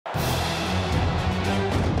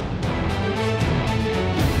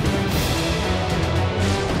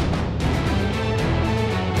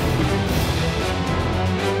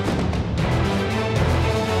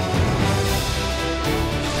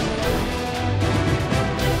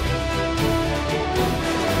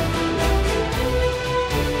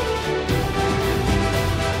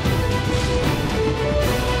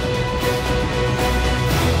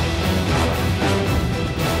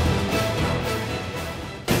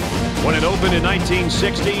When it opened in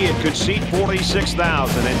 1960, it could seat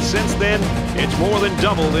 46,000, and since then, it's more than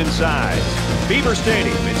doubled in size. Beaver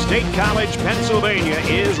Stadium at State College, Pennsylvania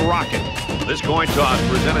is rocking. This coin toss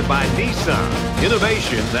presented by Nissan.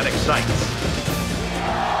 Innovation that excites.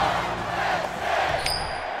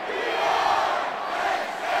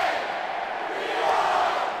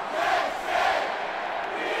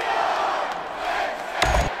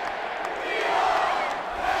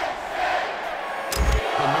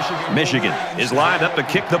 Michigan is lined up to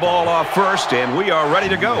kick the ball off first, and we are ready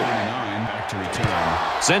to go.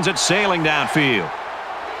 Sends it sailing downfield.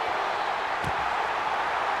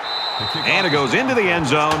 And it goes into the end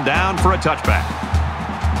zone, down for a touchback.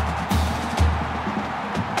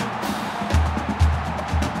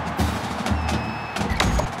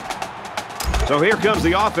 So here comes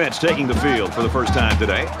the offense taking the field for the first time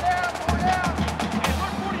today.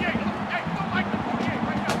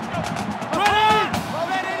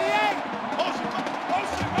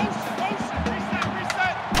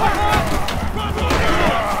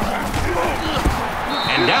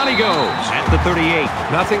 Down he goes at the 38.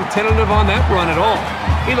 Nothing tentative on that run at all.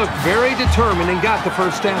 He looked very determined and got the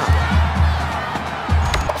first down.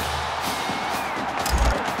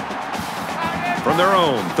 From their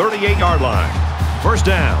own 38-yard line. First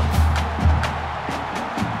down.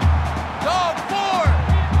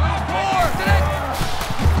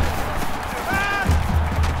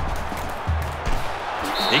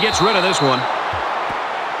 He gets rid of this one.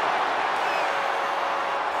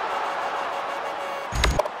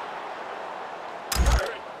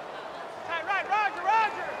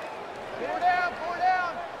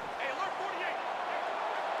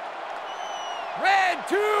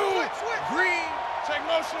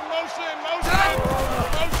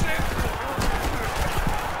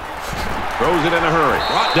 Throws it in a hurry.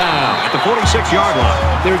 Brought down at the 46-yard line.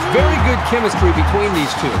 There's very good chemistry between these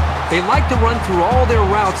two. They like to run through all their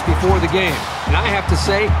routes before the game. And I have to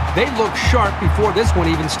say, they looked sharp before this one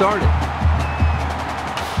even started.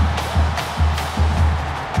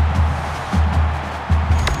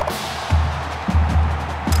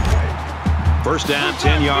 First down,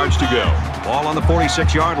 10 yards to go. Ball on the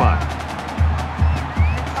 46-yard line.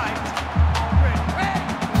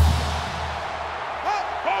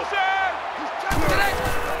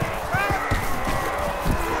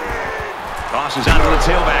 Tosses out to the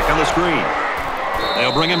tailback on the screen.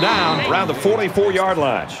 They'll bring him down around the 44-yard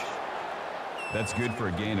line. That's good for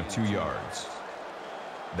a gain of 2 yards.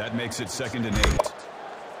 That makes it 2nd and 8.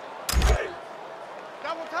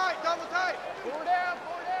 Double tight, double tight. Four down,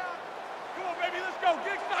 four down. Come on, baby, let's go.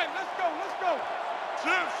 Get excited. Let's go, let's go.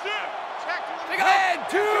 Shift. Check to the head,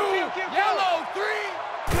 2, yellow, 3.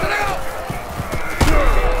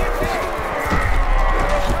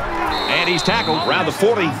 And he's tackled around the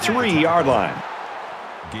 43-yard line.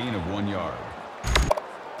 Gain of 1 yard.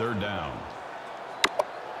 Third down.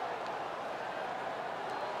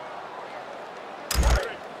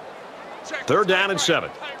 Third down and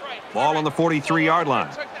 7. Ball on the 43-yard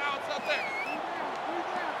line.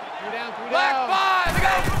 Black 5.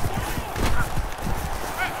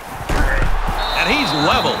 And he's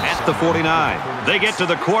level at the 49. They get to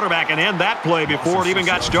the quarterback and end that play before it even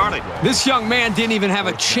got started. This young man didn't even have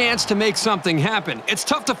a chance to make something happen. It's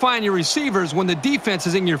tough to find your receivers when the defense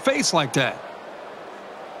is in your face like that.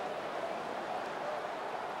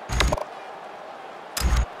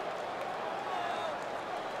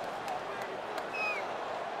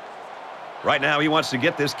 Right now, he wants to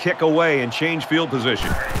get this kick away and change field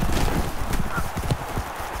position.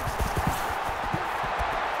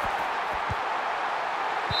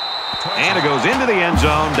 And it goes into the end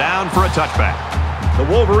zone, down for a touchback. The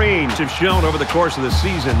Wolverines have shown over the course of the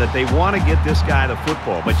season that they want to get this guy the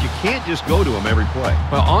football, but you can't just go to him every play.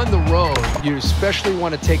 Well, on the road, you especially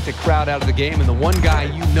want to take the crowd out of the game, and the one guy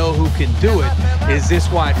you know who can do it is this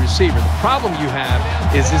wide receiver. The problem you have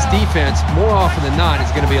is this defense, more often than not, is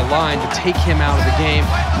going to be aligned to take him out of the game.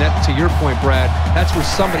 And that, to your point, Brad, that's where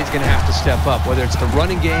somebody's going to have to step up, whether it's the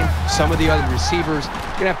running game, some of the other receivers.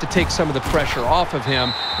 You're going to have to take some of the pressure off of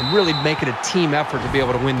him and really make it a team effort to be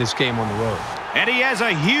able to win this game on the road. And he has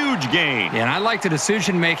a huge gain. Yeah, and I like the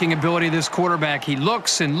decision-making ability of this quarterback. He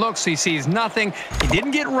looks and looks. He sees nothing. He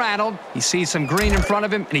didn't get rattled. He sees some green in front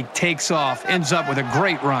of him, and he takes off. Ends up with a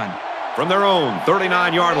great run. From their own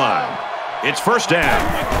 39-yard line, it's first down.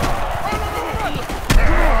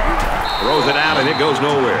 Throws it out, and it goes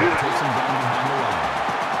nowhere.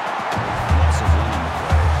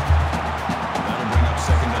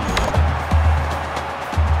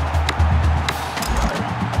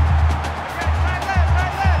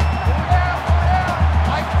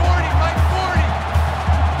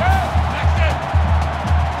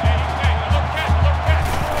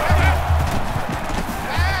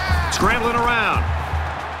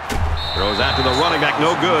 Throws out to the running back,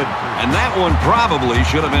 no good. And that one probably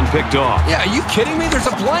should have been picked off. Yeah, are you kidding me? There's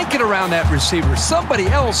a blanket around that receiver. Somebody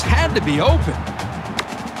else had to be open.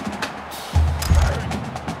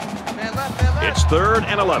 It's 3rd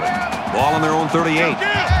and 11. Ball on their own 38.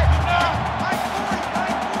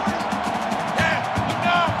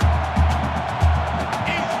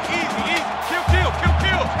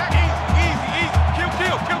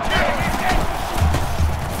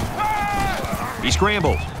 He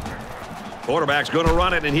scrambles. Quarterback's going to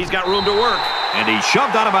run it, and he's got room to work. And he's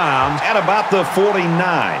shoved out of bounds at about the 49.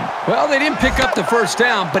 Well, they didn't pick up the first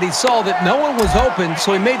down, but he saw that no one was open,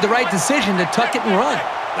 so he made the right decision to tuck it and run.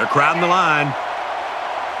 They're crowding the line.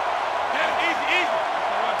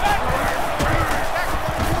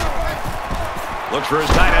 Looks for his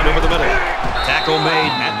tight end over the middle. Tackle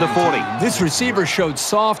made at the 40. This receiver showed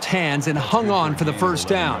soft hands and hung on for the first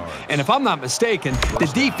down. And if I'm not mistaken,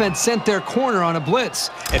 the defense sent their corner on a blitz.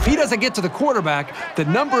 If he doesn't get to the quarterback, the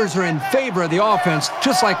numbers are in favor of the offense,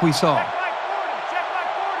 just like we saw.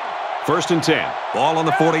 1st and 10. Ball on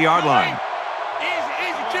the 40-yard line.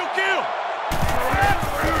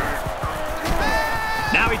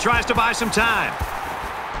 Now he tries to buy some time.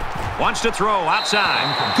 Wants to throw outside.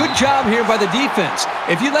 Good job here by the defense.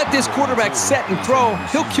 If you let this quarterback set and throw,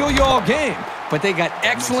 he'll kill you all game. But they got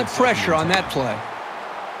excellent pressure on that play.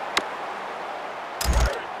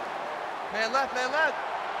 Man left, man left.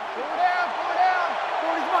 Four down, four down.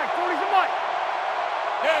 40's Mike, 40's Mike.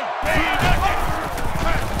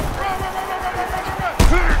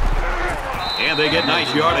 And they get nice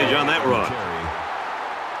yardage on that run.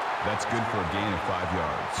 That's good for a gain of 5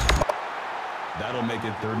 yards. That'll make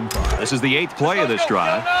it 3rd and 5. This is the 8th play of this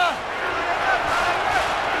drive.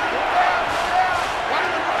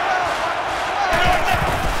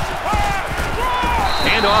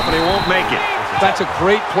 Hand off, and he won't make it. That's a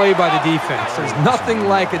great play by the defense. There's nothing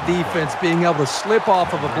like a defense being able to slip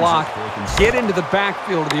off of a block, get into the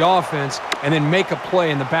backfield of the offense, and then make a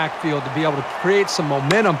play in the backfield to be able to create some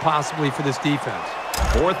momentum possibly for this defense.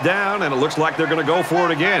 4th down, and it looks like they're going to go for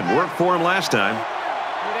it again. Worked for him last time.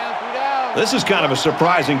 This is kind of a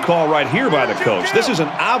surprising call right here by the coach. This is an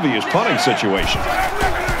obvious punting situation.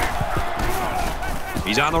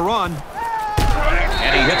 He's on the run.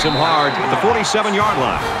 And he hits him hard at the 47-yard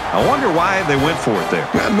line. I wonder why they went for it there.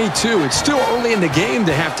 Me too. It's still early in the game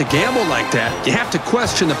to have to gamble like that. You have to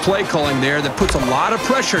question the play calling there that puts a lot of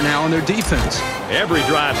pressure now on their defense. Every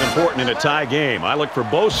drive's important in a tie game. I look for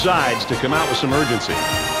both sides to come out with some urgency.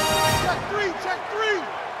 Check three.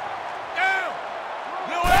 Down.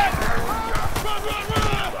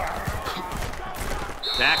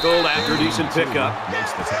 Tackled after a decent pickup.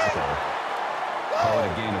 Makes the tackle. Call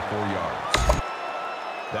it a gain of 4 yards.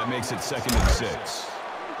 That makes it 2nd and 6.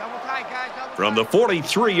 Double tight, guys. Double From the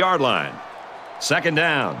 43-yard line. 2nd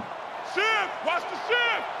down. shift. Watch the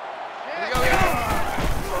shift.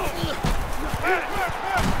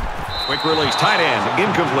 Quick release. Tight end.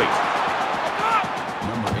 Incomplete.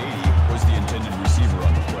 Number 80 was the intended receiver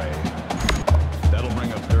on the play. That'll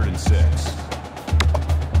bring up 3rd and 6.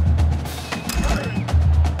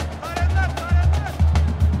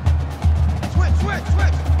 Switch.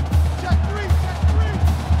 Check three.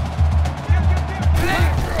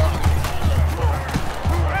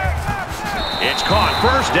 It's caught.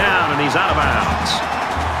 1st down, and he's out of bounds.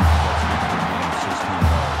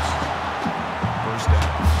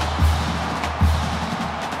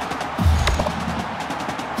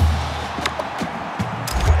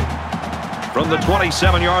 From the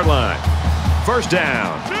 27-yard line. 1st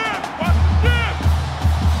down.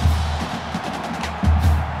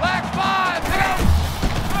 Black 5.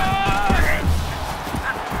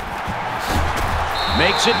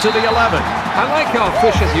 Makes it to the 11. I like how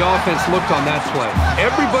efficient the offense looked on that play.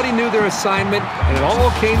 Everybody knew their assignment, and it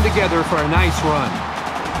all came together for a nice run.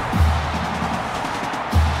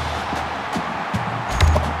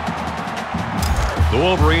 The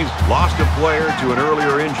Wolverines lost a player to an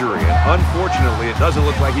earlier injury, and unfortunately, it doesn't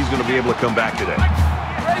look like he's going to be able to come back today.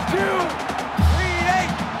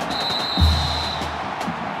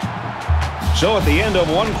 So at the end of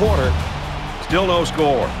 1 quarter, still no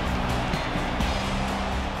score.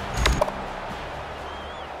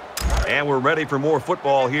 And we're ready for more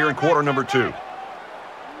football here in quarter number 2. 3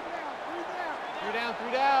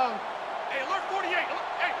 down. Hey, alert 48.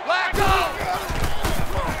 Hey, black up.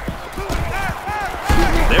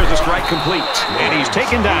 There's a strike complete, and he's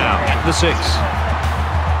taken down at the 6.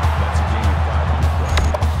 That's a gain of 5 on the play.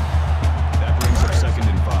 That brings up 2nd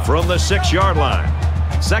and 5. From the 6-yard line.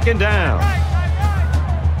 2nd down.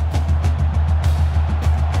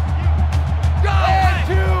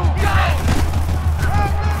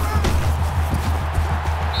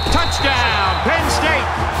 Touchdown!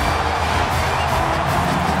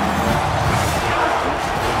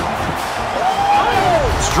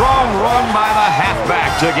 strong run by the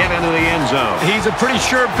halfback to get into the end zone. He's a pretty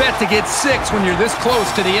sure bet to get 6 when you're this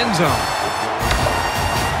close to the end zone.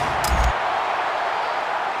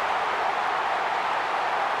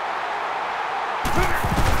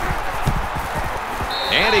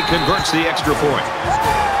 And he converts the extra point.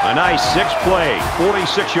 A nice 6-play,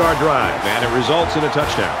 46-yard drive, and it results in a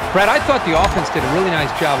touchdown. Brad, I thought the offense did a really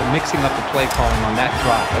nice job of mixing up the play calling on that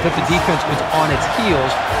drive. I thought the defense was on its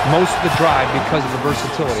heels most of the drive because of the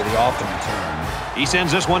versatility of the offense. He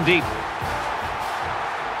sends this one deep.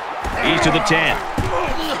 He's to the 10.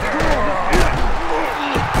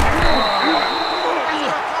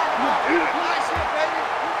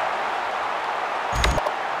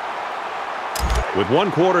 With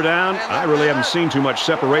 1 quarter down, I really haven't seen too much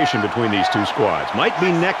separation between these two squads. Might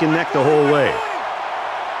be neck and neck the whole way.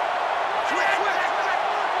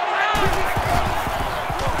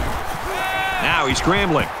 Now he's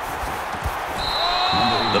scrambling.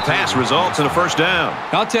 The pass results in a first down.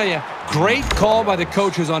 I'll tell you, great call by the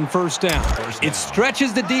coaches on first down. It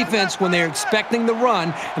stretches the defense when they're expecting the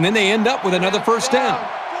run, and then they end up with another first down.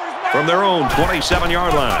 From their own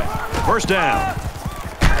 27-yard line. First down.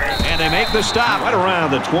 And they make the stop right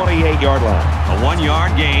around the 28-yard line. A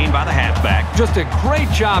 1-yard gain by the halfback. Just a great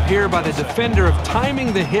job here by the defender of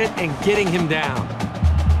timing the hit and getting him down.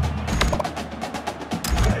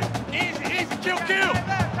 Easy, kill.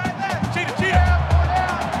 Cheetah.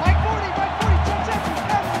 Mike 40,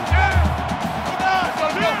 check.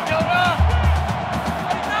 Go down.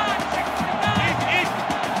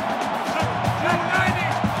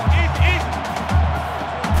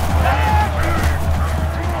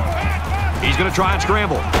 He's going to try and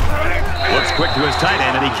scramble. Looks quick to his tight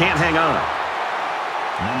end, and he can't hang on.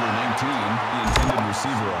 Number 19, the intended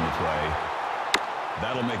receiver on the play.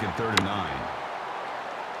 That'll make it 3rd and 9.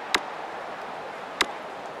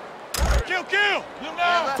 Kill.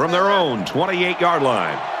 From their own 28-yard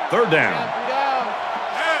line. 3rd down.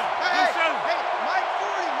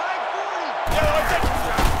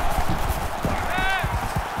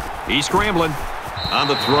 He's scrambling. On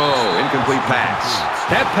the throw, incomplete pass.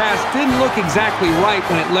 That pass didn't look exactly right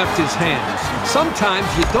when it left his hands. Sometimes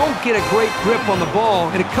you don't get a great grip on the ball,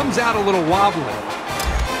 and it comes out a little wobbly.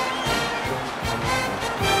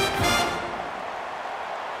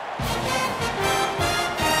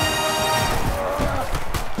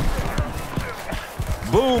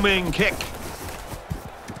 Booming kick.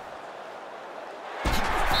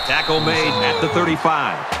 Tackle made at the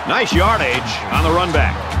 35. Nice yardage on the run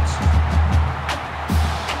back.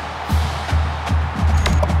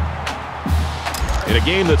 In a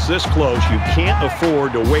game that's this close, you can't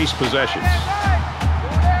afford to waste possessions.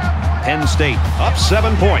 Penn State up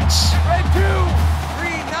 7 points.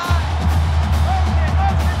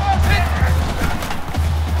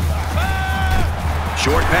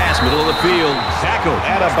 Short pass, middle of the field. Tackled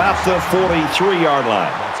at about the 43-yard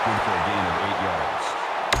line. That's good for a gain of 8 yards.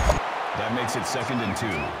 That makes it 2nd and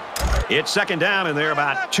 2. It's 2nd down, and they're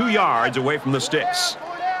about 2 yards away from the sticks.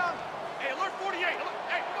 Hey, alert 48.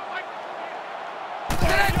 Hey,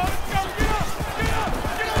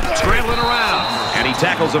 Scrambling around, and he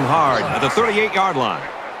tackles him hard at the 38-yard line.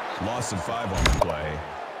 Loss of 5 on the play.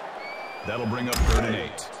 That'll bring up 3rd and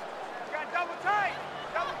 8. Double tight.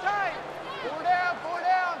 4 down.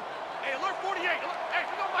 Hey, alert 48. Hey,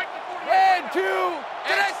 we don't like the 48. 2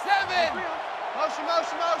 and 7.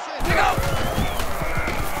 Motion. Go.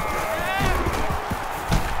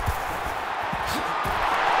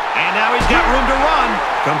 And now he's got room to run.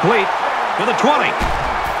 Complete to the 20.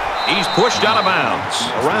 He's pushed out of bounds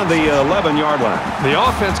around the 11-yard line. The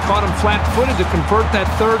offense caught him flat-footed to convert that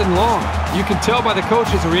 3rd and long. You can tell by the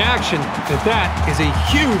coach's reaction that that is a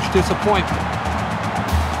huge disappointment.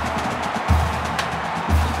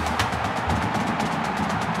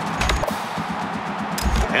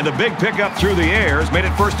 And a big pickup through the air has made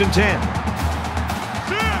it 1st and 10.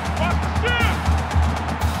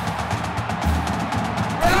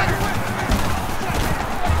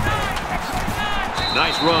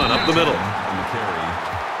 Nice run up the middle. On the carry.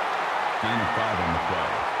 Gain of 5 on the play.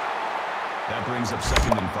 That brings up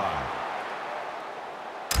 2nd and 5.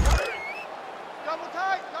 Double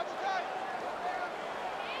tight.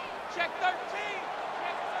 Check 13.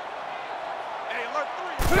 Hey, alert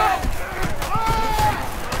 3.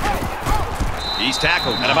 He's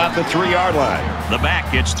tackled at about the 3-yard line. The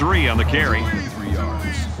back gets 3 on the carry. 3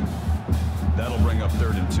 yards. That'll bring up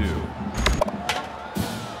 3rd and 2.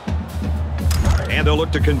 And they'll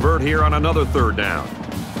look to convert here on another 3rd down.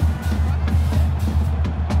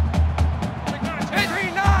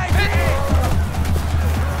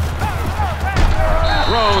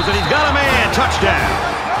 Throws, and he's got a man. Touchdown.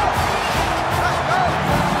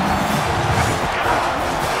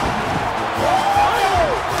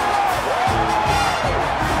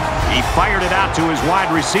 fired it out to his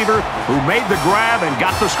wide receiver, who made the grab and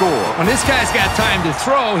got the score. When this guy's got time to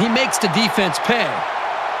throw, he makes the defense pay.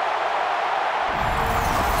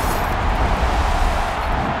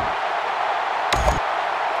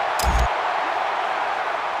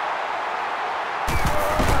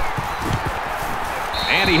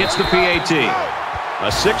 And he hits the PAT. A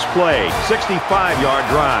 6-play, 65-yard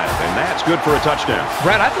drive, and that's good for a touchdown.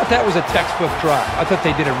 Brad, I thought that was a textbook drive. I thought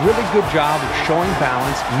they did a really good job of showing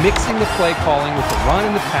balance, mixing the play calling with the run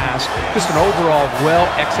and the pass. Just an overall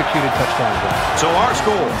well-executed touchdown drive. So our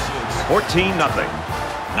score, 14-0.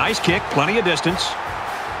 Nice kick, plenty of distance.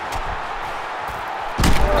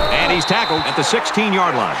 And he's tackled at the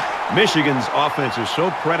 16-yard line. Michigan's offense is so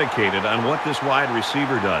predicated on what this wide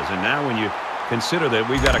receiver does. And now when you consider that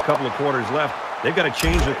we've got a couple of quarters left, they've got to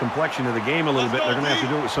change the complexion of the game a little bit. They're going to have to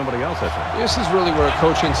do it with somebody else, I think. This is really where a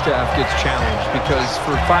coaching staff gets challenged, because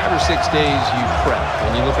for 5 or 6 days you prep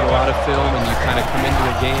and you look at a lot of film and you kind of come into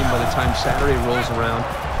a game by the time Saturday rolls around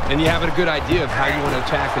and you have a good idea of how you want to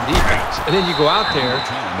attack the defense. And then you go out there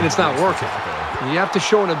and it's not working. You have to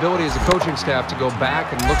show an ability as a coaching staff to go back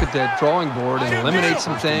and look at that drawing board and eliminate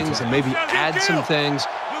some things and maybe add some things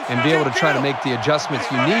and be able to try to make the adjustments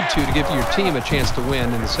you need to give your team a chance to win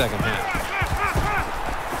in the second half.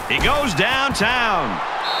 He goes downtown.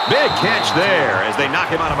 Big catch there as they knock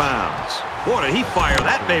him out of bounds. Boy, did he fire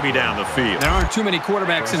that baby down the field. There aren't too many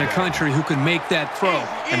quarterbacks in the country who can make that throw.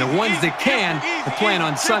 And the ones that can are playing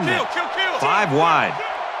on Sunday. 5 wide.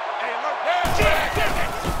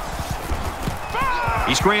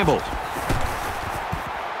 He scrambled.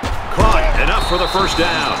 Caught. Enough for the first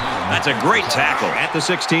down. That's a great tackle at the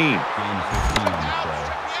 16.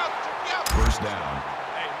 First down.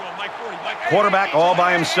 Quarterback all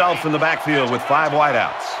by himself in the backfield with 5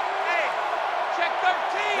 wideouts. Check 13.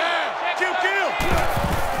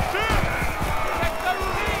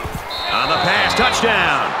 On the pass,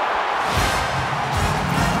 touchdown.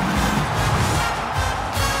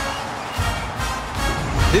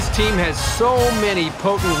 This team has so many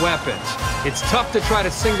potent weapons. It's tough to try to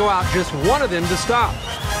single out just one of them to stop.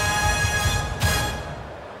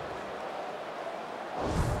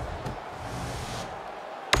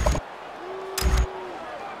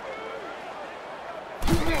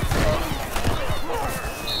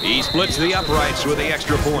 He splits the uprights with the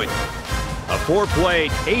extra point. A 4-play,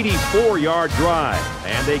 84-yard drive,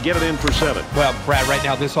 and they get it in for 7. Well, Brad, right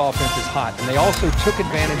now this offense is hot, and they also took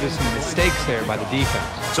advantage of some mistakes there by the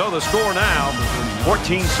defense. So the score now,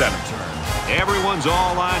 14-7. Everyone's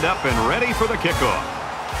all lined up and ready for the kickoff.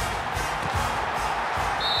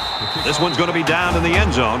 This one's going to be down in the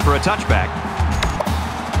end zone for a touchback.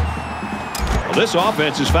 Well, this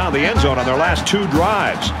offense has found the end zone on their last 2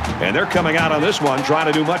 drives, and they're coming out on this one trying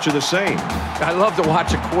to do much of the same. I love to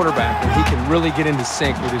watch a quarterback when he can really get into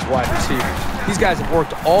sync with his wide receivers. These guys have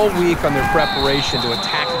worked all week on their preparation to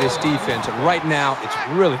attack this defense, and right now it's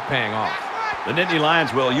really paying off. The Nittany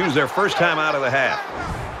Lions will use their first time out of the half.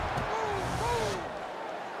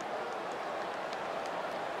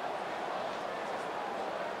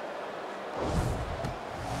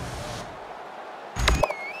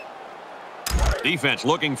 Defense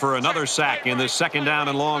looking for another sack in this second down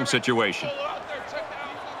and long situation.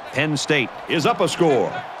 Penn State is up a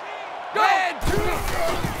score.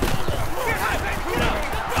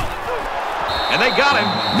 And they got him.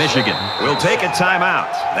 Michigan will take a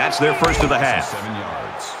timeout. That's their first of the half. 7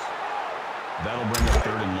 yards. That'll bring up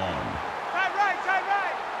 3rd and long. Tight right.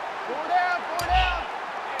 4 down.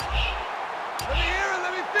 Let me hear it.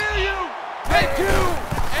 Let me feel you. Take 2.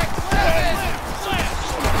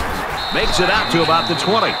 Makes it out to about the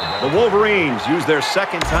 20. The Wolverines use their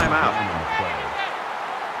second timeout.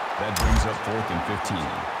 That brings up 4th and 15.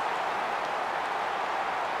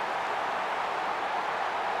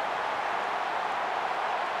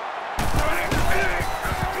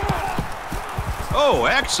 Oh,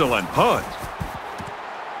 excellent punt.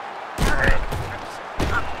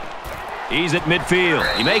 He's at midfield.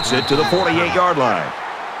 He makes it to the 48-yard line.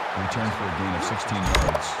 Return for a gain of 16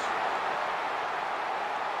 yards.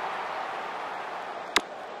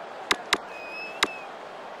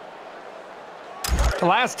 The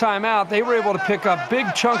last time out, they were able to pick up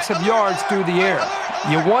big chunks of yards through the air.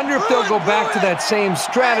 You wonder if they'll go back to that same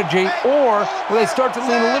strategy, or will they start to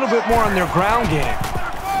lean a little bit more on their ground game?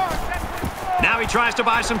 Now he tries to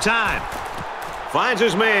buy some time. Finds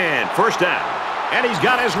his man. First down. And he's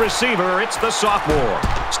got his receiver. It's the sophomore.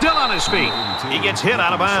 Still on his feet. He gets hit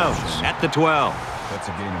out of bounds at the 12. That's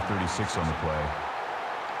a gain of 36 on the play.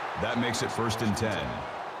 That makes it 1st and 10.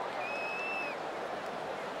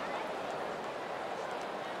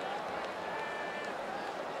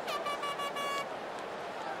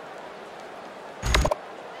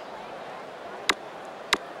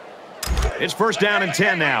 It's first down and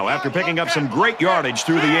 10 now after picking up some great yardage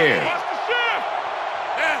through the air.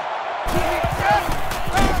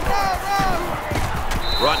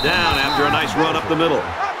 Brought down after a nice run up the middle.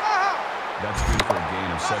 That's good for a gain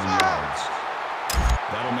of 7 yards.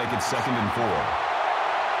 That'll make it 2nd and 4.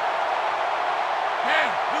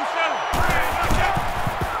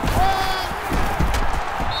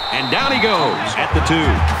 And down he goes at the 2.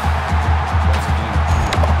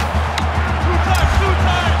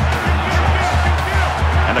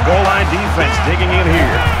 And the goal line defense digging in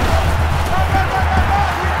here.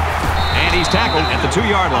 And he's tackled at the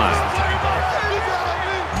 2-yard line.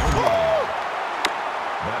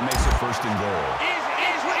 That makes it 1st and goal.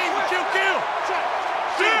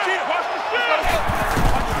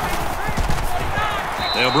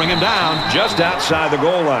 They'll bring him down just outside the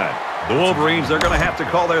goal line. The Wolverines, they're going to have to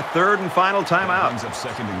call their 3rd and final timeout. Brings up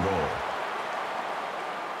 2nd and goal.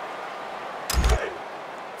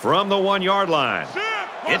 From the 1-yard line,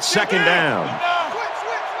 it's 2nd down.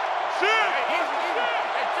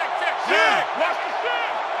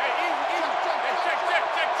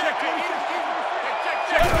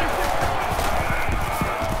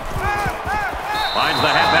 Finds the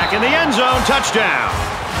halfback in the end zone. Touchdown.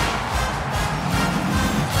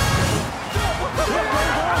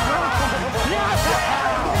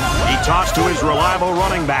 He tossed to his reliable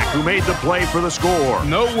running back who made the play for the score.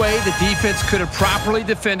 No way the defense could have properly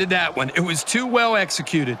defended that one. It was too well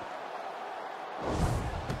executed.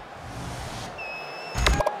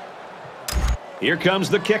 Here comes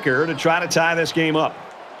the kicker to try to tie this game up.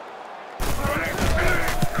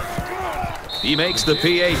 He makes the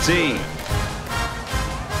PAT.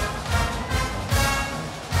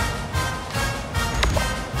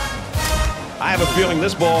 I have a feeling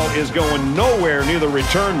this ball is going nowhere near the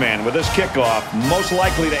return man with this kickoff, most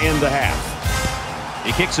likely to end the half.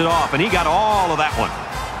 He kicks it off, and he got all of that one.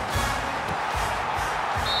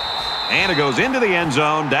 And it goes into the end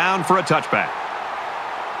zone, down for a touchback.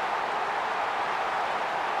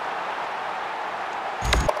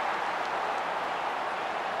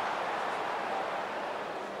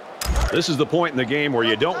 This is the point in the game where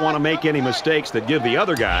you don't want to make any mistakes that give the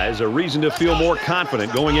other guys a reason to feel more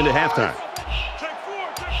confident going into halftime.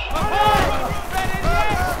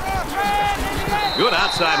 Good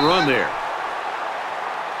outside run there.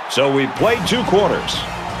 So we played 2 quarters,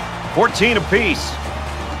 14 apiece.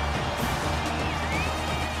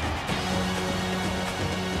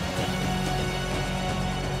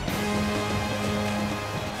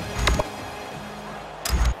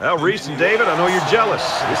 Well, Reese and David, I know you're jealous.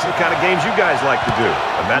 This is the kind of games you guys like to do.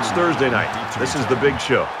 And that's Thursday night. This is the big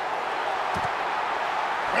show.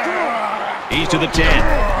 He's to the 10.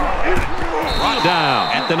 Brought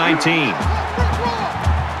down at the 19.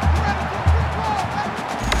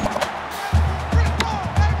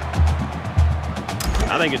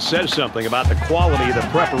 I think it says something about the quality of the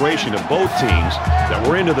preparation of both teams that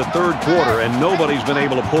we're into the 3rd quarter and nobody's been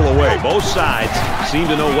able to pull away. Both sides seem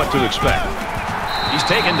to know what to expect. He's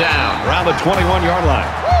taken down around the 21-yard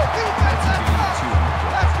line.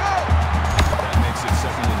 That makes it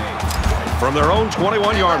 2nd and 8. From their own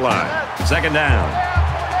 21-yard line, 2nd down.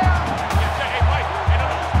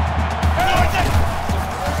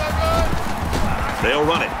 They'll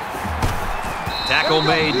run it. Tackle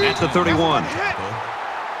made at the 31.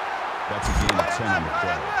 That's a gain of 10 on the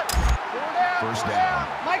play. 1st down.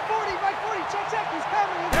 Mike 40, check, he's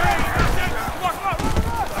coming.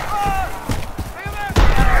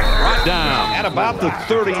 Brought down at about the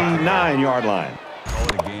 39-yard line. Call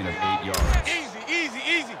it a gain of 8 yards.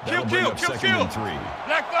 Easy. That'll bring up 2nd and 3.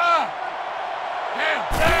 Black fire.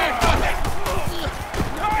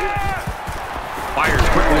 Fires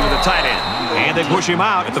quickly to the tight end. And they push him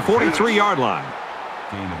out at the 43-yard line.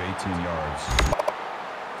 Gain of 18 yards.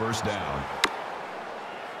 1st down.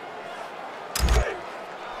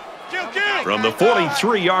 From the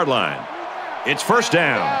 43-yard line, it's 1st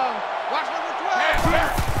down. Watch number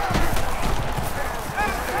 12.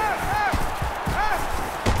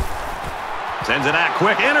 Sends it out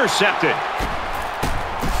quick, intercepted.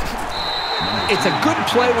 It's a good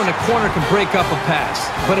play when a corner can break up a pass,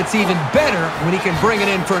 but it's even better when he can bring it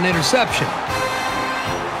in for an interception.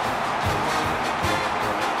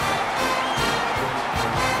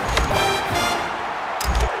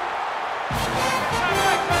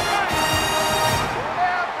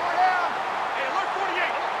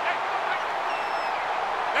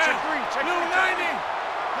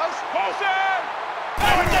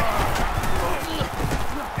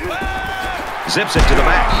 Zips it to the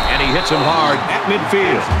back, and he hits him hard at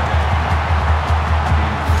midfield.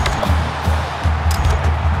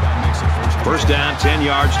 First down, 10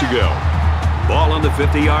 yards to go. Ball on the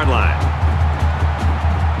 50-yard line.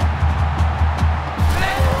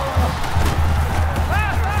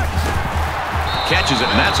 catches it,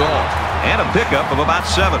 and that's all. And a pickup of about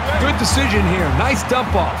 7. Good decision here. Nice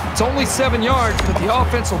dump off. It's only 7 yards, but the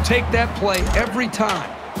offense will take that play every time.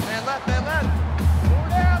 Man left, man left. Four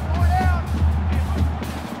down, four down.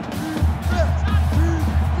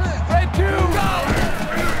 Red 2, go!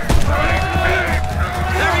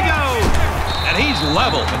 There he goes. And he's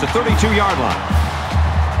level at the 32-yard line.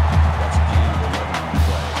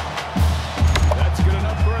 That's good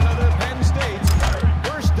enough for another Penn State.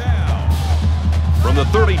 First down. From the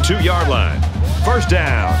 32-yard line. First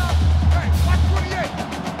down.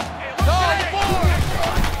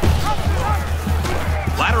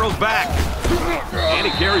 Laterals back. And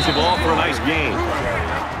he carries the ball for a nice gain.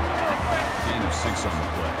 Gain of 6 on the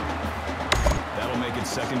play. That'll make it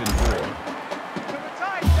 2nd and 4. Double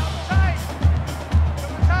tight, double tight.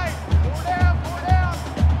 Double tight. Four down, four down.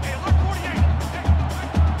 Hey, look, 48.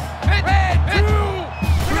 Red 2.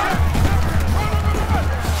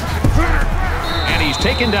 And he's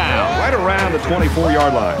taken down right around the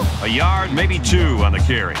 24-yard line. A yard, maybe 2 on the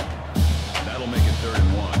carry. That'll make it 3rd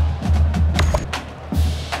and 1.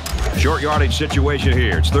 Short yardage situation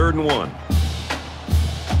here. It's 3rd and 1.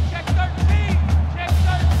 Check 13. Check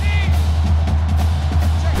 13.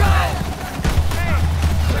 Go. Hey,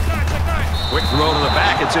 check 9. Quick throw to the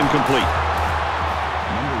back. It's incomplete.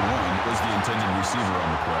 Number 1 was the intended receiver on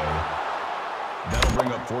the play. That'll bring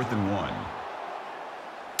up 4th and 1.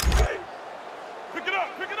 Pick it up,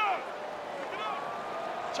 pick it up. Pick it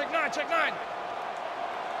up. Check 9, check 9.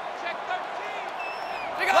 Check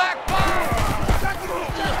 13. Black ball.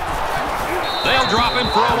 They'll drop him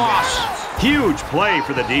for a loss. Huge play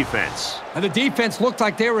for the defense. And the defense looked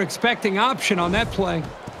like they were expecting option on that play.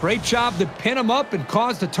 Great job to pin them up and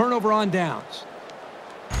cause the turnover on downs.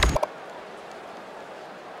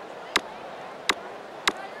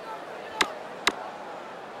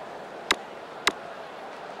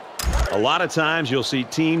 A lot of times you'll see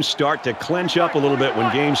teams start to clench up a little bit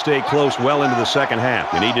when games stay close well into the second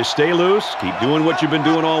half. You need to stay loose, keep doing what you've been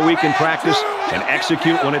doing all week in practice, and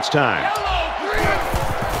execute when it's time.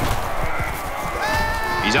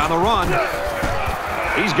 He's on the run.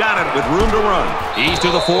 He's got it with room to run. He's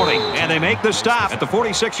to the 40, and they make the stop at the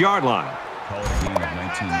 46-yard line. Call it a gain of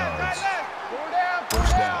 19 yards. Four down.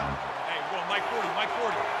 First down. Hey, go, Mike 40, Mike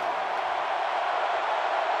 40.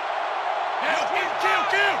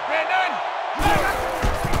 Kill. Man,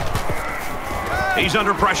 none. He's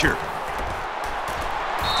under pressure.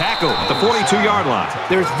 Tackle at the 42-yard line.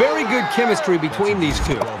 There's very good chemistry between these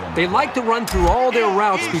two. They like to run through all their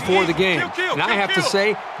routes before the game. And I have to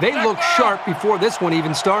say, they looked sharp before this one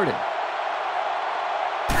even started.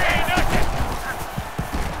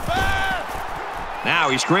 Now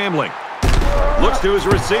he's scrambling. Looks to his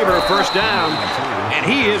receiver, first down. And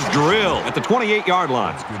he is drilled at the 28-yard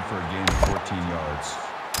line. That's good for a gain of 14 yards.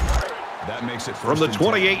 That makes it From the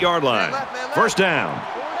 28-yard line. First down.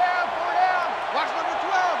 Four down. Watch number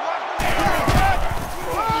 12.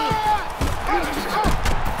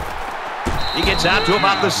 He gets out to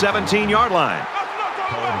about the 17-yard line.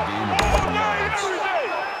 Call it a gain of 11 yards.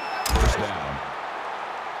 First down.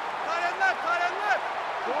 Tight end left.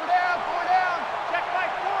 Four down. Check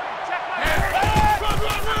Mike 40. Check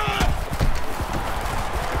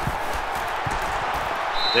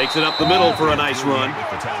Mike 40. Takes it up the middle for a nice run.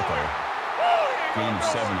 With the tackle. Gain of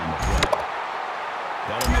 7 on the play.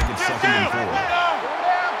 That'll make it 2nd and 4. Four down.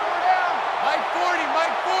 Mike 40,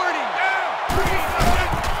 Mike 40.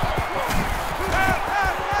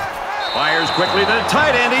 Fires quickly to the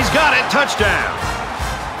tight end. He's got it. Touchdown.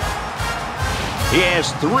 He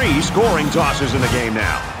has 3 scoring tosses in the game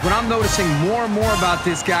now. What I'm noticing more and more about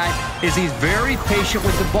this guy is he's very patient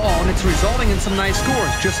with the ball, and it's resulting in some nice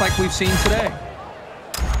scores, just like we've seen today.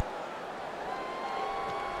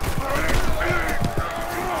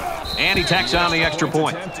 And he tacks on the extra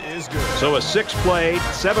point. Is good. So a 6-play,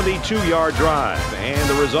 72-yard drive. And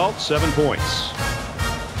the result, 7 points.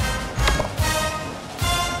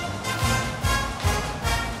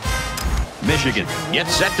 Michigan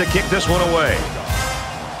gets set to kick this one away.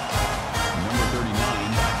 Number 39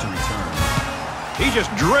 back to return. He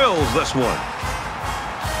just drills this one.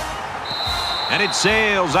 And it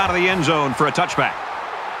sails out of the end zone for a touchback.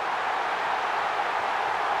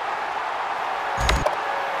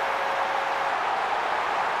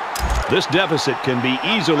 This deficit can be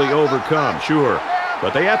easily overcome, sure.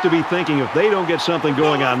 But they have to be thinking if they don't get something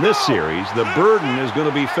going on this series, the burden is going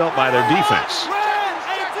to be felt by their defense.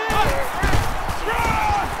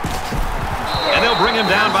 And they'll bring him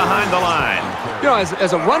down behind the line. You know,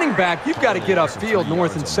 as a running back, you've got to get upfield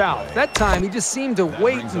north and south. That time, he just seemed to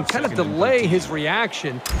wait and kind of delay his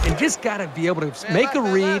reaction and just got to be able to make a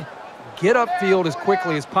read, get upfield as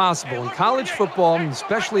quickly as possible. In college football, and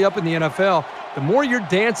especially up in the NFL, the more you're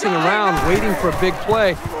dancing around waiting for a big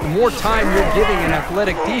play, the more time you're giving an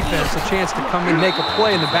athletic defense a chance to come and make a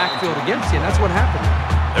play in the backfield against you, and that's what happened.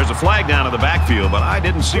 There's a flag down in the backfield, but I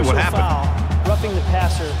didn't see what happened. Foul, roughing the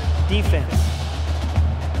passer, defense.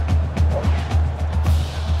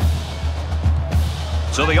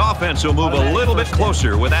 So the offense will move a little bit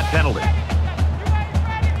closer with that penalty.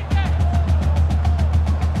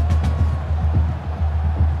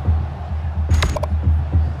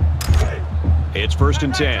 It's 1st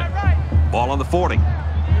and 10. Ball on the 40. Three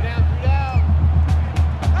down.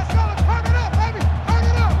 Let's go. Let's turn it up, baby. Turn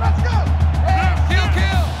it up. Let's go.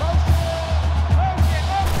 Kill.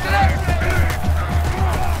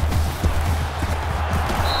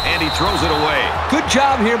 And he throws it away. Good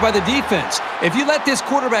job here by the defense. If you let this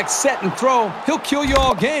quarterback set and throw, he'll kill you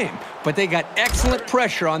all game. But they got excellent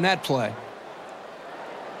pressure on that play.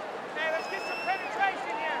 Hey, let's get some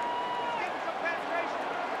penetration here. Let's get some penetration.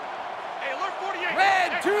 Hey, alert 48.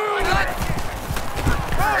 Red 2.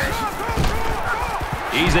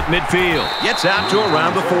 He's at midfield. Gets out to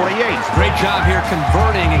around the 48. Great job here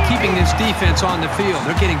converting and keeping this defense on the field.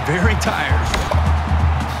 They're getting very tired.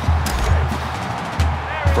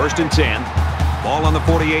 1st and 10. Ball on the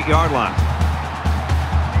 48-yard line.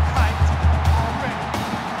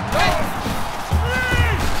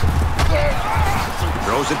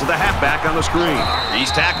 Throws it to the halfback on the screen.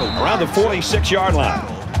 He's tackled around the 46-yard line.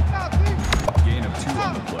 Gain of 2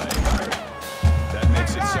 on the play. That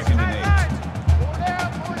makes it 2nd and 8.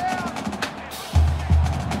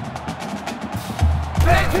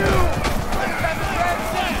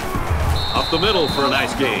 Up the middle for a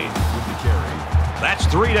nice gain. With the carry. That's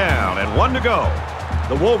 3 down and 1 to go.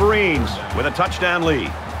 The Wolverines with a touchdown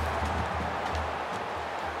lead.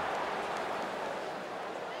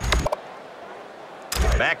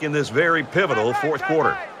 Back in this very pivotal 4th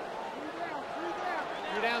quarter.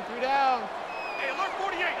 3 down. Hey, alert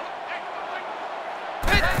 48.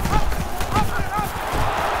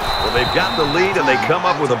 Well, they've got the lead and they come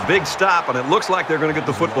up with a big stop, and it looks like they're going to get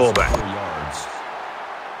the football back. 4 yards.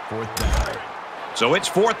 4th down. So it's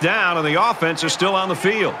 4th down, and the offense is still on the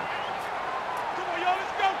field. Come on, y'all.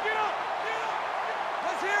 Let's go. Get up.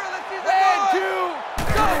 Let's hear it. Let's see that. Red 2.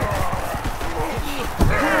 Go.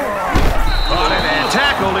 Caught it and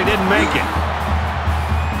tackled. He didn't make it.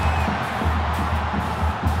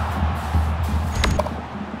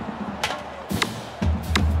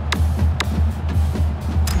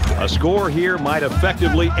 A score here might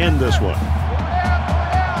effectively end this one.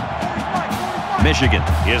 Michigan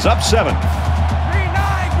is up 7. Green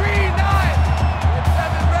 9. Red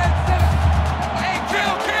 7. Hey,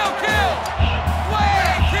 kill.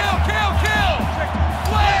 Flare. Kill.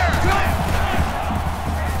 Flare.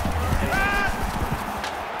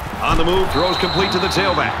 On the move, throws complete to the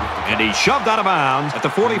tailback. And he's shoved out of bounds at the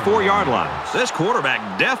 44-yard line. This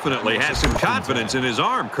quarterback definitely has some confidence in his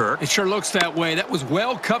arm, Kirk. It sure looks that way. That was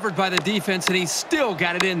well covered by the defense, and he still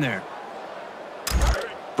got it in there.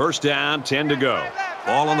 1st down, 10 to go.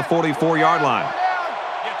 Ball on the 44-yard line.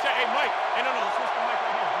 Yeah, hey, Mike. Hey, no, let's switch the mic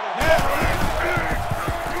right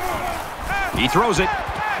here. He throws it.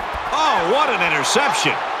 Oh, what an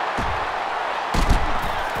interception.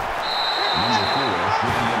 Number 4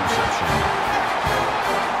 with the interception.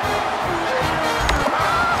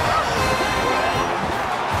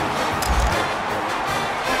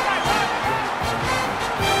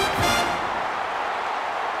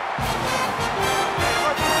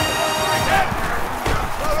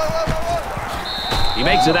 He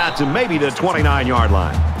makes it out to maybe the 29-yard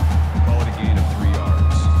line. Call it a gain of 3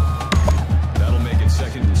 yards. That'll make it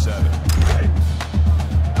 2nd and 7.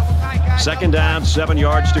 2nd down, 7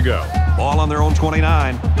 yards to go. Ball on their own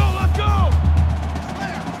 29. Let's go.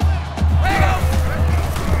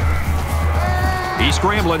 He's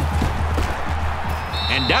scrambling.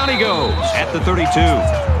 And down he goes at the 32.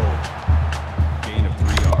 Gain of 3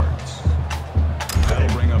 yards. That'll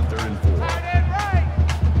bring up 3rd and 4.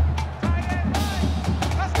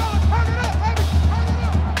 Let's go. Let's turn it up, baby.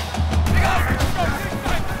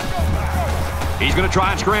 He's going to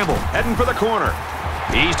try and scramble. Heading for the corner.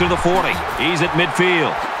 He's to the 40. He's at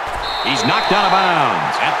midfield. He's knocked out of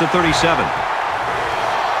bounds at the 37.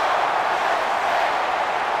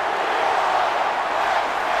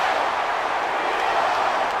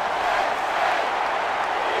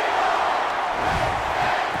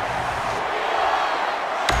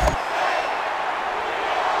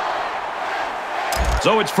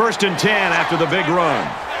 So it's 1st and 10 after the big run.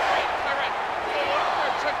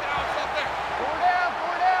 Check that out. Stop there.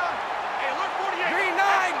 4 down. Hey, alert 48.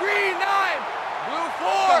 Green 9. Blue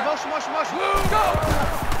 4. Motion. Blue, go.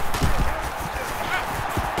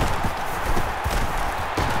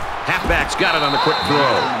 halfback's got it on the quick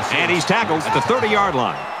throw. And he's tackled at the 30-yard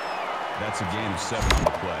line. That's a gain of 7 on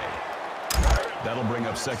the play. That'll bring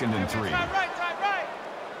up 2nd and 3.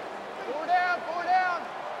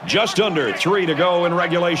 Just under 3 to go in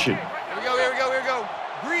regulation. Here we go, here we go, here we go.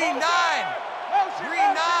 Green 9.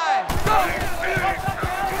 Green 9. Go.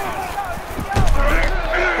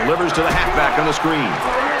 Delivers to the halfback on the screen.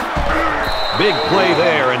 Big play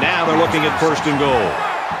there, and now they're looking at 1st and goal.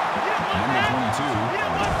 Number 22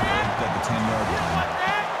 at the 10-yard line.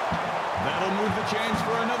 That'll move the chains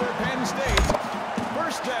for another Penn State.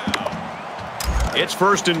 1st down. It's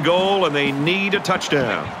 1st and goal, and they need a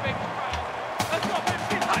touchdown.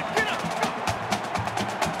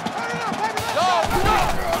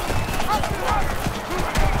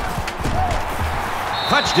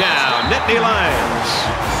 Touchdown, Nittany Lions.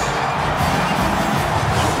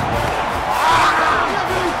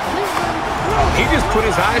 He just put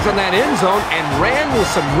his eyes on that end zone and ran with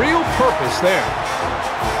some real purpose there.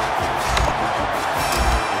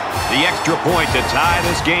 The extra point to tie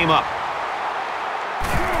this game up.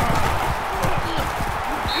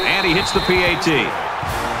 And he hits the PAT.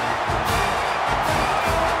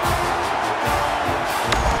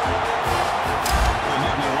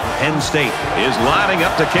 Penn State is lining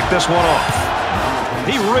up to kick this one off.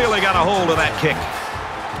 He really got a hold of that kick.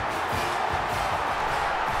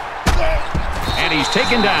 And he's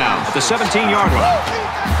taken down at the 17-yard line.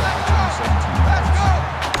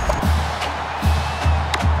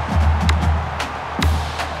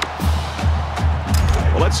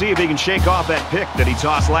 Well, let's see if he can shake off that pick that he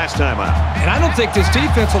tossed last time out. And I don't think this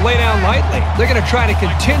defense will lay down lightly. They're going to try to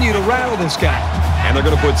continue to rattle this guy. And they're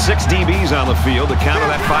going to put 6 DBs on the field to counter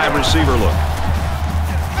that 5-receiver look.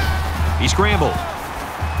 He scrambled.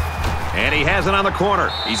 And he has it on the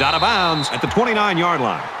corner. He's out of bounds at the 29-yard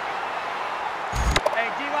line.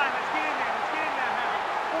 Hey, D-line, let's get in there. Let's get in there, man.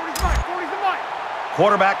 40's mine. 40's the mine.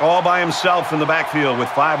 Quarterback all by himself in the backfield with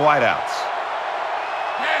 5 wideouts.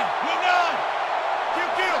 Yeah, blue 9. Kill,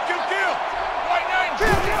 kill, kill, kill. White 9,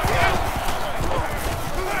 kill, kill, kill.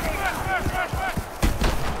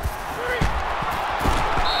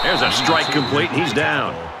 There's a strike complete, and he's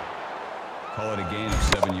down. Call it a gain of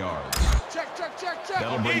 7 yards. Check, check, check, check.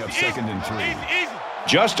 That'll bring up 2nd and 3. Easy, easy.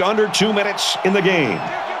 Just under 2 minutes in the game.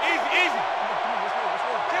 Easy, easy.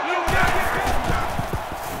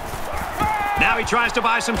 Now he tries to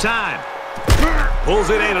buy some time. Pulls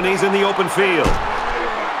it in, and he's in the open field.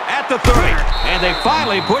 At the 30, and they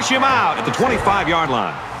finally push him out at the 25-yard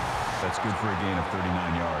line. That's good for a gain of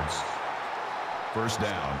 39 yards. 1st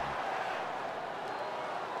down.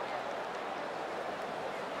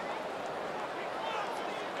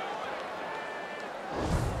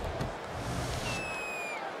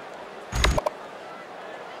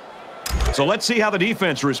 So let's see how the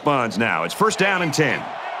defense responds now. It's 1st down and 10.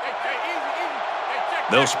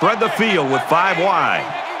 They'll spread the field with 5 wide.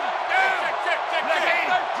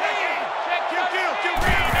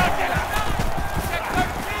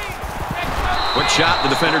 Quick shot, the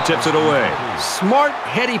defender tips it away. Smart,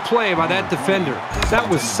 heady play by that defender. That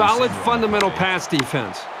was solid, fundamental pass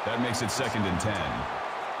defense. That makes it 2nd and 10.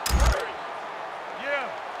 Yeah.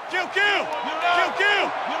 Kill, kill. Kill, kill.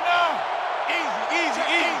 Easy, easy,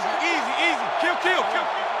 easy, easy, easy. Kill, kill, kill.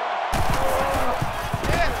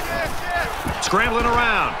 Scrambling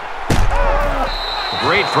around.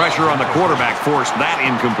 Great pressure on the quarterback forced that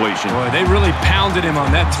incompletion. Boy, they really pounded him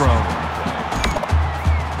on that throw.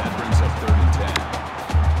 That brings up 3rd and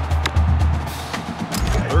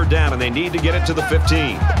 10. 3rd down, and they need to get it to the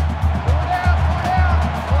 15.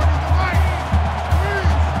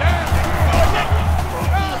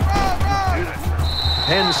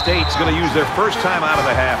 Penn State's going to use their first time out of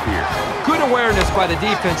the half here. Good awareness by the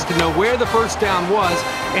defense to know where the 1st down was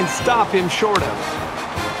and stop him short of it.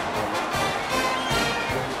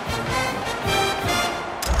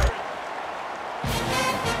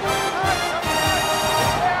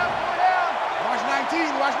 Watch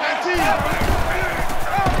 19, watch 19.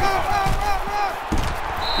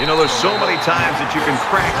 You know, there's so many times that you can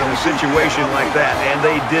crack in a situation like that, and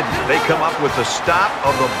they didn't. They come up with the stop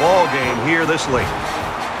of the ball game here this late.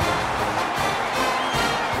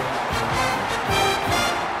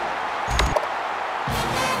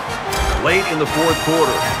 Late in the 4th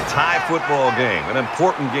quarter, tie football game, an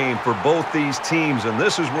important game for both these teams, and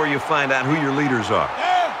this is where you find out who your leaders are.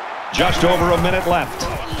 Just over a minute left.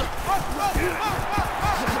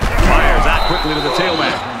 Fires out quickly to the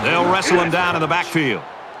tailback. They'll wrestle him down in the backfield.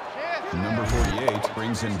 Number 48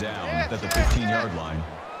 brings him down at the 15-yard line.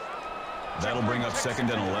 That'll bring up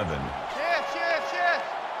 2nd and 11.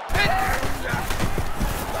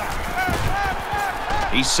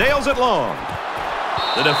 He sails it long.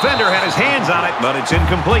 The defender had his hands on it, but it's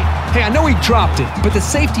incomplete. Hey, I know he dropped it, but the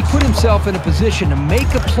safety put himself in a position to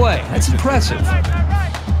make a play. That's impressive.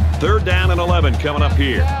 3rd down and 11 coming up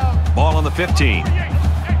here. Ball on the 15.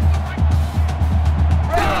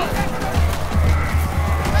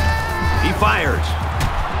 He fires.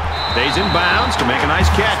 Stays in bounds to make a nice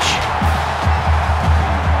catch.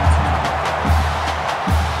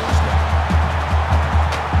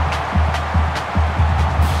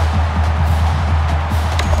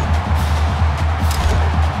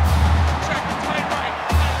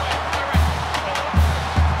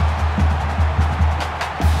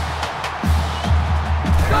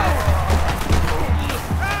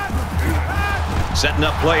 Setting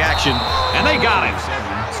up play action, and they got him.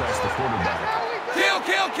 Kill,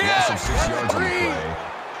 kill, kill! Loss of 6 yards on the play.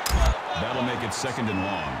 That'll make it 2nd and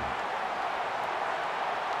long.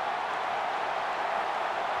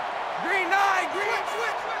 Green 9, green!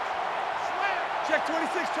 Switch. Check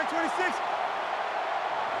 26, check 26.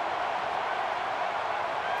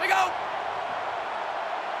 We go!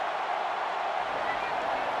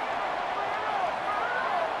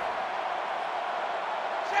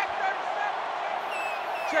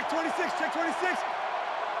 Check 26, check 26.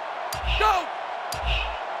 Go!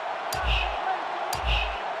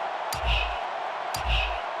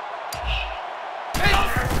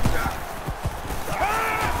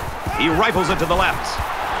 He rifles it to the left.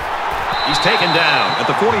 He's taken down at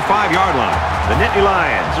the 45-yard line. The Nittany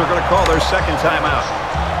Lions are going to call their 2nd timeout.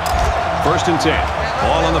 1st and 10.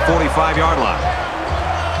 Ball on the 45-yard line.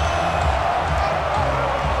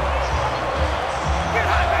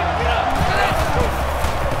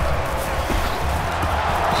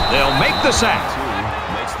 They'll make the sack.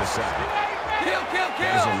 Makes the sack. Kill, kill,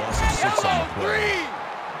 kill! There's a loss of 6 on the play.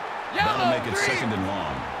 That'll Yellow, make it 2nd and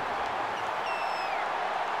long.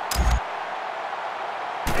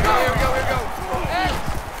 Here we go.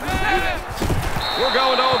 We're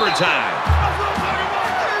going to overtime.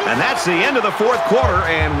 And that's the end of the 4th quarter,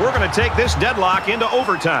 and we're going to take this deadlock into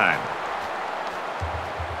overtime.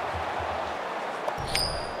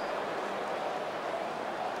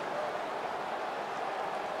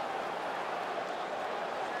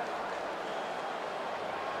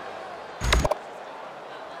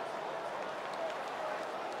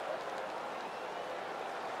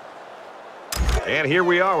 And here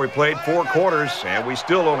we are. We played 4 quarters, and we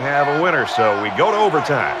still don't have a winner, so we go to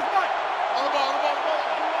overtime.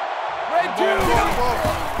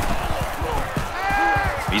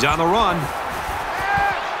 He's on the run.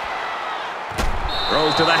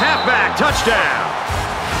 Throws to the halfback. Touchdown.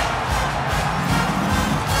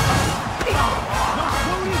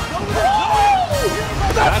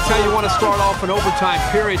 That's how you want to start off an overtime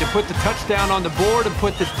period, to put the touchdown on the board and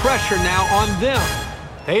put the pressure now on them.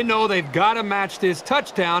 They know they've got to match this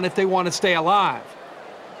touchdown if they want to stay alive.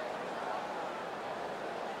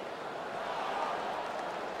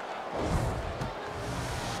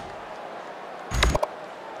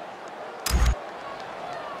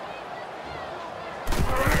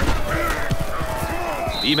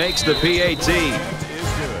 He makes the PAT.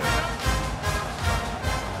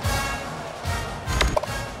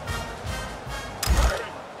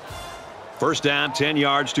 First down, 10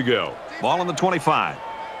 yards to go. Ball on the 25.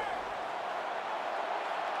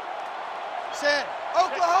 Set.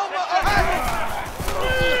 Oklahoma.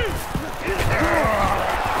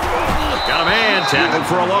 Got a man tackled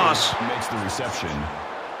for a loss. Makes the reception.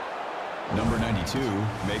 Number 92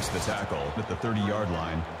 makes the tackle at the 30-yard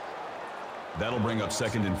line. That'll bring up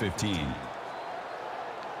 2nd and 15.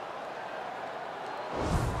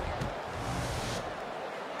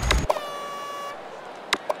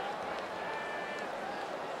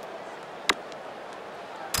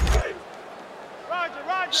 Roger.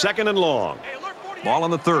 2nd and long. Ball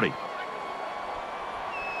on the 30.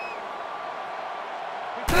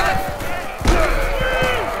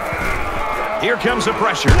 Here comes the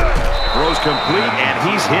pressure. Throws complete, and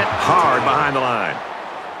he's hit hard behind the line.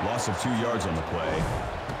 Loss of 2 yards on the play.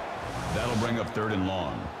 That'll bring up 3rd and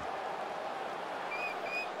long.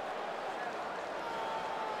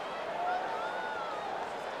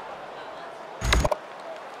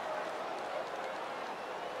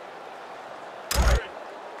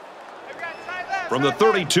 From the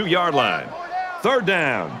 32-yard line. 3rd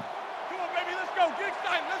down. Come on, baby, let's go. Get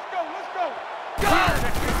excited. Let's go.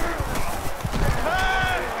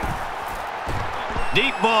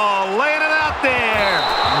 Deep ball, laying it out there.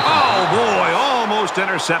 Oh, boy, almost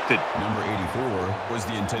intercepted. Number 84 was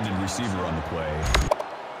the intended receiver on the play.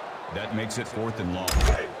 That makes it 4th and long.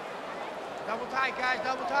 Double tight, guys.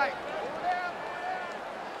 Double tight.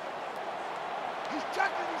 He's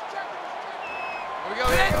checking. Here we go.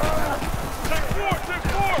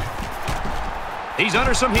 He's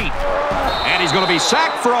under some heat. And he's going to be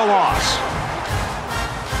sacked for a loss.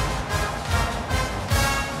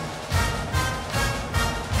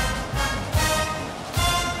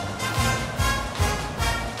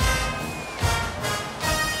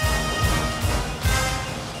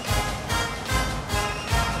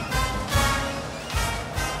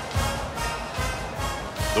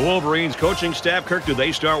 The Wolverines coaching staff, Kirk, do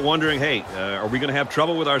they start wondering, hey, are we going to have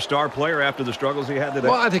trouble with our star player after the struggles he had today?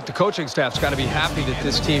 Well, I think the coaching staff's got to be happy that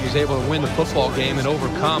this team was able to win the football game and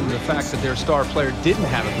overcome the fact that their star player didn't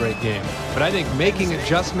have a great game. But I think making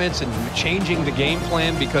adjustments and changing the game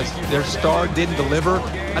plan because their star didn't deliver,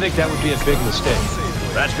 I think that would be a big mistake.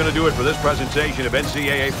 That's going to do it for this presentation of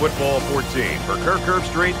NCAA Football 14. For Kirk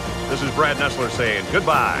Herbstreit, this is Brad Nessler saying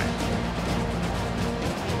goodbye.